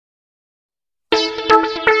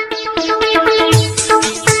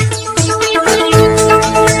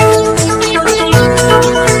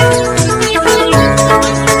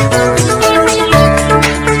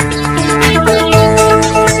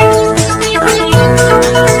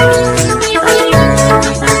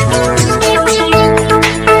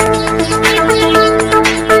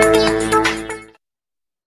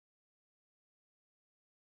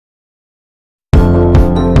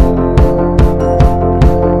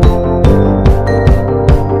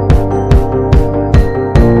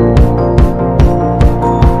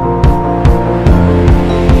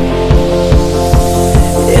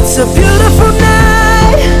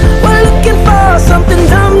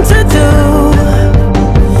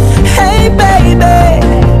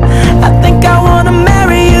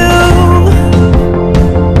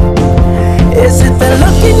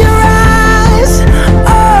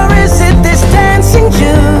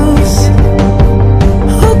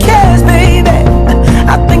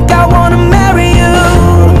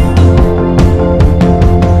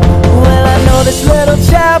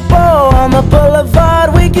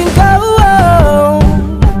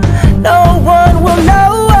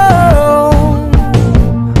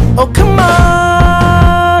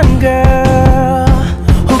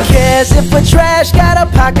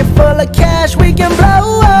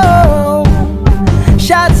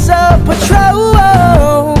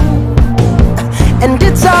and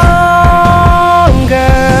it's on,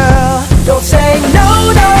 girl. Don't say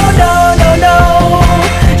no, no, no, no, no.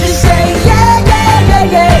 Just say yeah, yeah, yeah,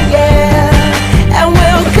 yeah, yeah. And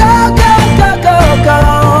we'll go, go, go, go, go.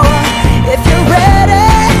 If you're ready,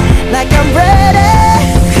 like I'm ready.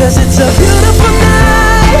 Cause it's a beautiful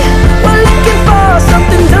night. We're looking for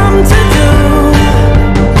something dumb to do.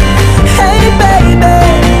 Hey baby,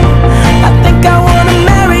 I think I wanna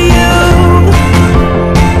marry you.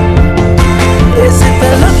 Is it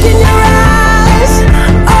the look in your eyes,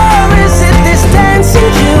 or is it this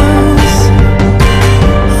dancing juice?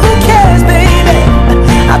 Who cares, baby?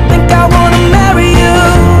 I think I wanna marry you.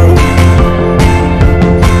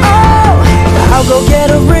 Oh, I'll go get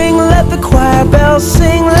a ring, let the choir bells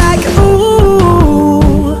sing like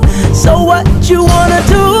ooh. So what you wanna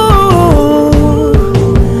do?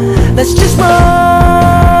 Let's just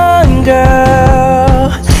run,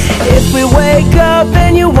 girl. If we wake up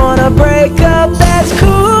and you wanna break up, that's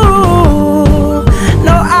cool.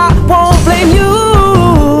 No, I won't blame you.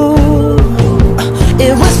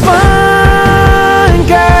 It was fun,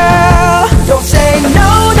 girl. Don't say no,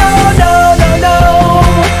 no, no, no, no.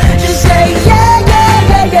 Just say yeah, yeah,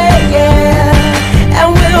 yeah, yeah, yeah. And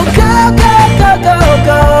we'll go, go, go, go,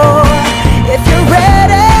 go. If you're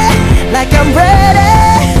ready, like I'm ready.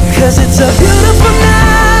 Cause it's a beautiful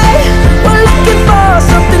night. We're looking for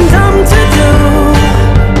something dumb to do.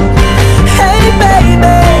 Hey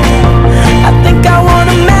baby, I think I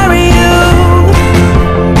wanna marry you.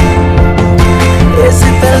 Is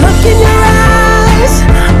it the look in your eyes,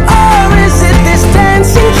 or is it this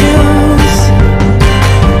dancing juice?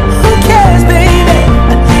 Who cares, baby?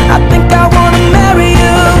 I think I wanna marry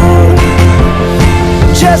you.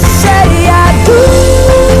 Just say I do.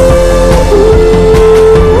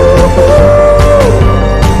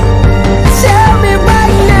 Tell me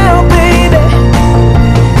right now, baby.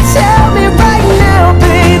 Tell me right now,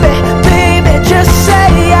 baby. Baby, just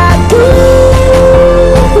say I do.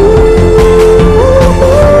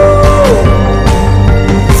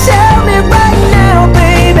 Tell me right now,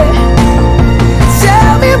 baby.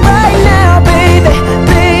 Tell me right now, baby.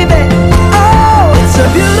 Baby, oh, it's a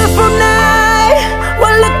beautiful night.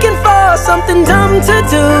 We're looking for something dumb to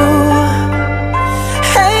do.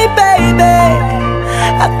 Hey baby,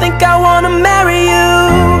 I think I wanna marry you.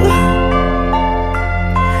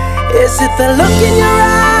 Is it the look in your